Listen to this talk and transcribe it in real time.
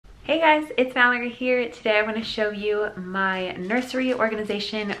Hey guys, it's Mallory here. Today I want to show you my nursery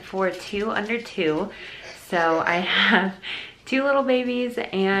organization for 2 under 2. So I have 2 little babies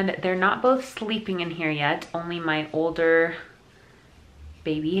and they're not both sleeping in here yet. Only my older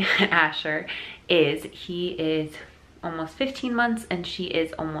baby, Asher, is. He is almost 15 months and she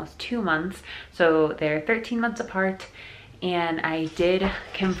is almost 2 months. So they're 13 months apart. And I did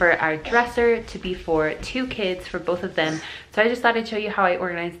convert our dresser to be for 2 kids for both of them. So I just thought I'd show you how I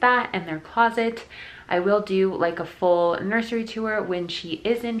organized that and their closet. I will do like a full nursery tour when she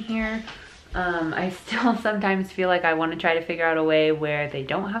is in here. I still sometimes feel like I want to try to figure out a way where they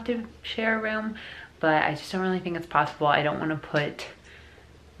don't have to share a room, but I just don't really think it's possible. I don't want to put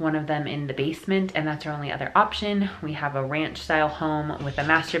one of them in the basement, and that's our only other option. We have a ranch style home with a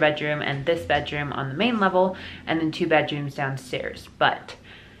master bedroom and this bedroom on the main level and then 2 bedrooms downstairs. But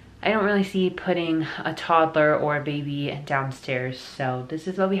I don't really see putting a toddler or a baby downstairs. So this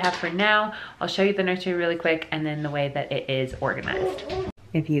is what we have for now. I'll show you the nursery really quick and then the way that it is organized.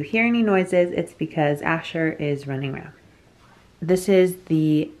 If you hear any noises, it's because Asher is running around. This is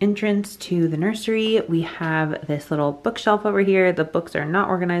the entrance to the nursery. We have this little bookshelf over here. The books are not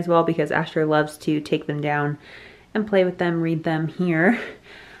organized well because Asher loves to take them down and play with them, read them here.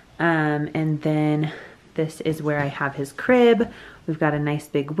 And then this is where I have his crib. We've got a nice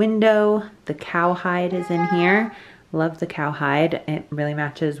big window. The cowhide is in here. Love the cowhide. It really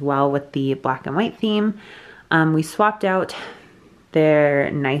matches well with the black and white theme. We swapped out their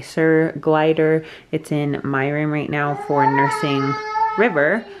nicer glider. It's in my room right now for nursing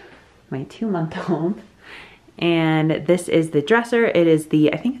River, my 2-month-old. And this is the dresser. It is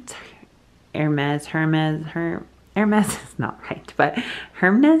the, I think it's Hermes is not right, but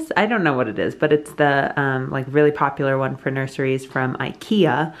Hemnes, I don't know what it is, but it's the like really popular one for nurseries from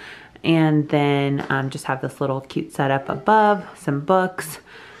Ikea. And then just have this little cute setup above, some books,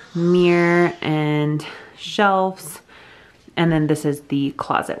 mirror, and shelves. And then this is the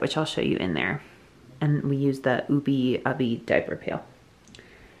closet, which I'll show you in there. And we use the Ubi Ubbi diaper pail.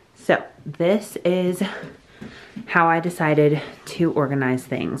 So this is how I decided to organize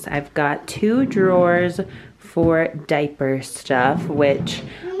things. I've got 2 drawers for diaper stuff, which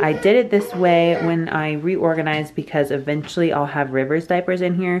I did it this way when I reorganized because eventually I'll have River's diapers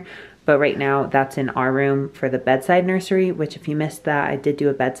in here. But right now that's in our room for the bedside nursery, which if you missed that, I did do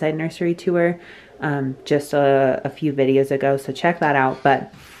a bedside nursery tour just a few videos ago, so check that out.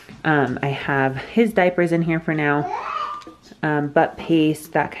 But I have his diapers in here for now, butt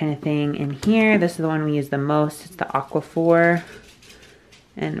paste, that kind of thing in here. This is the one we use the most. It's the Aquaphor,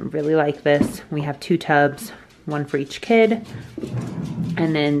 and really like this. We have 2 tubs, 1 for each kid.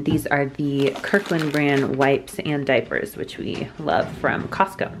 And then these are the Kirkland brand wipes and diapers, which we love from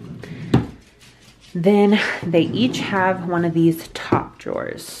Costco. Then they each have one of these top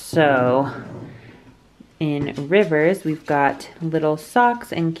drawers. So in Rivers, we've got little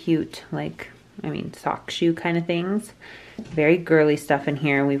socks and cute, sock shoe kind of things. Very girly stuff in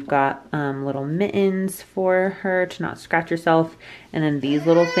here. We've got little mittens for her to not scratch herself. And then these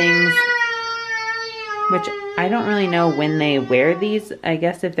little things, which I don't really know when they wear these. I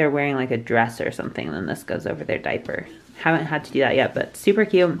guess if they're wearing like a dress or something, then this goes over their diaper. Haven't had to do that yet, but super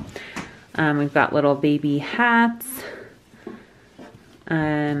cute. We've got little baby hats.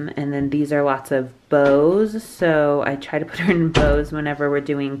 And then these are lots of bows. So I try to put her in bows whenever we're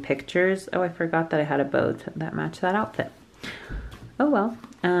doing pictures. Oh, I forgot that I had a bow that matched that outfit. Oh well.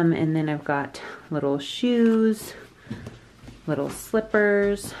 And then I've got little shoes, little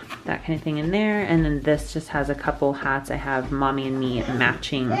slippers, that kind of thing in there. And then this just has a couple hats. I have Mommy and Me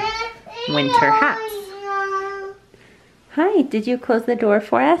matching winter hats. Hi, did you close the door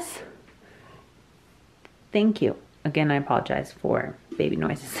for us? Thank you. Again, I apologize for baby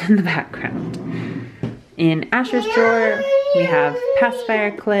noises in the background. In Asher's drawer, we have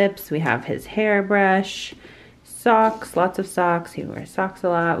pacifier clips, we have his hairbrush, socks, lots of socks. He wears socks a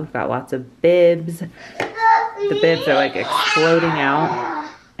lot. We've got lots of bibs. The bibs are like exploding out.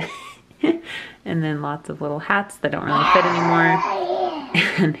 And then lots of little hats that don't really fit anymore.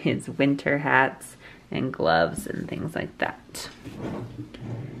 And his winter hats and gloves and things like that.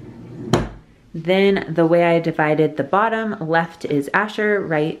 Then the way I divided the bottom, left is Asher,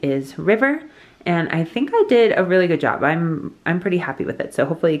 right is River. And I think I did a really good job. I'm pretty happy with it. So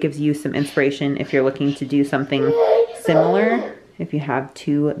hopefully it gives you some inspiration if you're looking to do something similar. If you have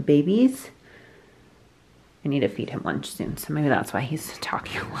 2 babies. I need to feed him lunch soon, so maybe that's why he's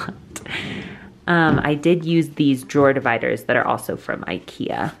talking a lot. I did use these drawer dividers that are also from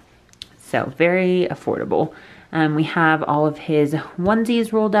Ikea. So very affordable. We have all of his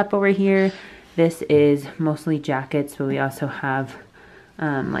onesies rolled up over here. This is mostly jackets, but we also have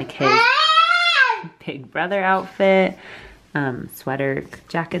like his big brother outfit, sweater,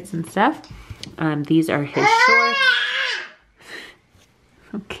 jackets and stuff. These are his shorts.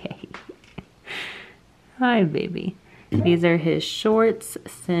 Okay. Hi, baby. These are his shorts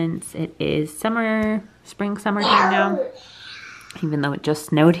since it is spring, summertime now, even though it just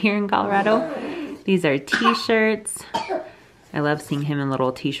snowed here in Colorado. These are t-shirts. I love seeing him in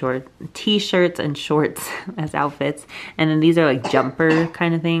little t-shirts and shorts as outfits. And then these are like jumper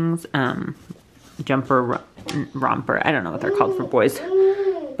kind of things. Jumper romper. I don't know what they're called for boys,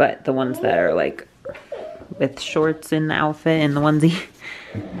 but the ones that are like with shorts in the outfit and the onesie.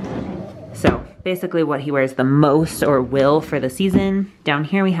 So basically what he wears the most or will for the season. Down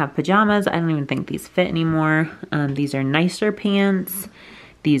here we have pajamas. I don't even think these fit anymore. These are nicer pants.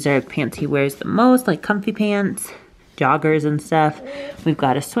 These are pants he wears the most, like comfy pants, joggers and stuff. We've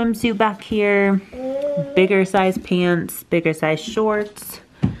got a swimsuit back here, bigger size pants, bigger size shorts.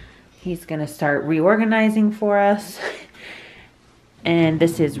 He's gonna start reorganizing for us. And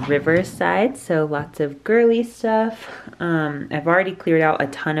this is Riverside, so lots of girly stuff. I've already cleared out a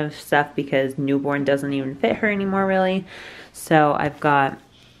ton of stuff because newborn doesn't even fit her anymore really. So I've got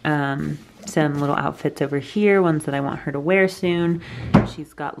some little outfits over here, ones that I want her to wear soon.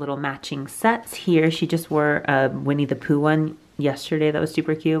 She's got little matching sets here. She just wore a Winnie the Pooh one yesterday that was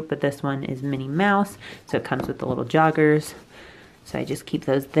super cute, but this one is Minnie Mouse, so it comes with the little joggers. So I just keep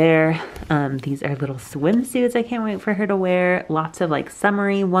those there. These are little swimsuits I can't wait for her to wear. Lots of like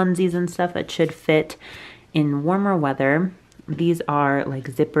summery onesies and stuff that should fit in warmer weather. These are like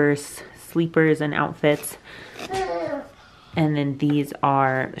zippers, sleepers and outfits. And then these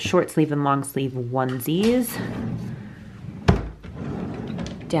are short sleeve and long sleeve onesies.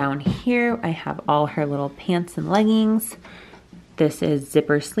 Down here I have all her little pants and leggings. This is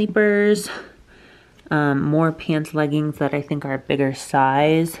zipper sleepers. More pants, leggings that I think are bigger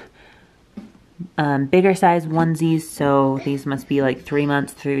size. Bigger size onesies, so these must be like 3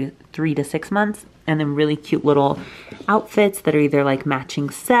 months through 3 to 6 months. And then really cute little outfits that are either like matching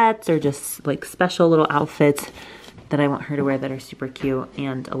sets or just like special little outfits that I want her to wear that are super cute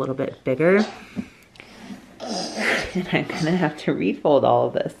and a little bit bigger. And I'm gonna have to refold all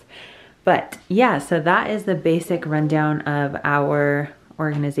of this. But yeah, so that is the basic rundown of our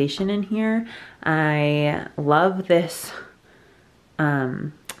organization in here. I love this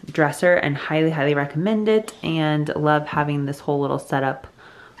dresser and highly recommend it, and love having this whole little setup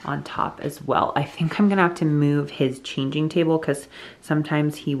on top as well. I think I'm gonna have to move his changing table because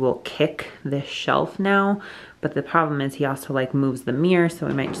sometimes he will kick this shelf now, but the problem is he also like moves the mirror, so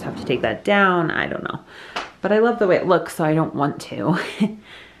we might just have to take that down. I don't know, but I love the way it looks, so I don't want to.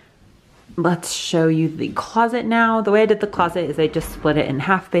 Let's show you the closet now. The way I did the closet is I just split it in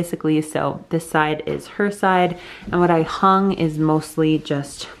half basically. So this side is her side, and what I hung is mostly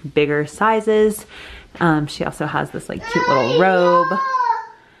just bigger sizes. She also has this like cute little robe,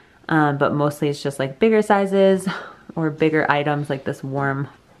 but mostly it's just like bigger sizes or bigger items like this warm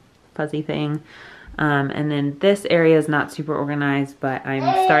fuzzy thing. And then this area is not super organized, but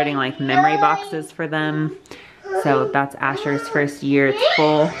I'm starting like memory boxes for them. So that's Asher's first year. It's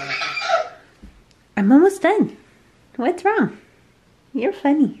full. I'm almost done. What's wrong? You're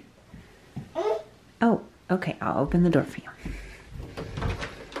funny. Oh, okay. I'll open the door for you.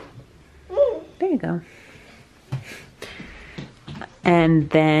 There you go. And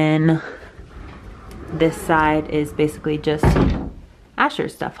then this side is basically just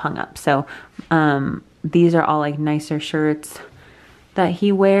Asher's stuff hung up. So these are all like nicer shirts that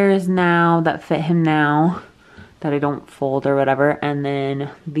he wears now, that fit him now, that I don't fold or whatever. And then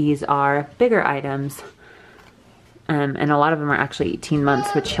these are bigger items. And a lot of them are actually 18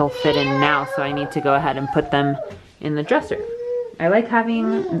 months, which he'll fit in now. So I need to go ahead and put them in the dresser. I like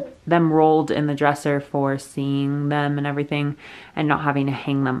having them rolled in the dresser for seeing them and everything and not having to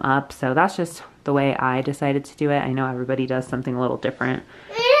hang them up. So that's just the way I decided to do it. I know everybody does something a little different.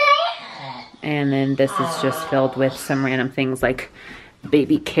 And then this is just filled with some random things like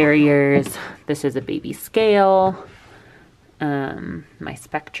baby carriers. This is a baby scale. My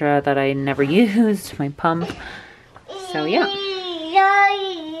Spectra that I never used, my pump. So yeah.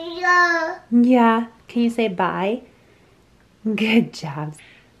 Yeah. Can you say bye? Good job.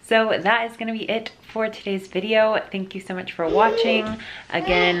 So that is going to be it for today's video. Thank you so much for watching.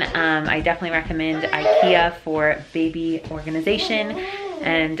 Again, I definitely recommend Ikea for baby organization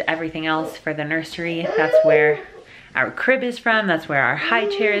and everything else for the nursery. That's where our crib is from. That's where our high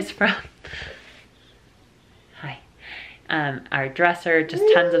chair is from. Hi. Our dresser, just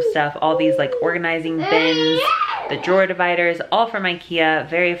tons of stuff. All these like organizing bins, the drawer dividers, all from Ikea.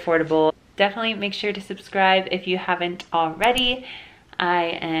 Very affordable. Definitely make sure to subscribe if you haven't already.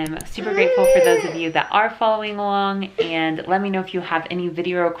 I am super grateful for those of you that are following along, and let me know if you have any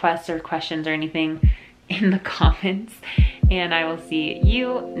video requests or questions or anything in the comments, and I will see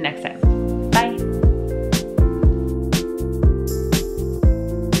you next time. Bye.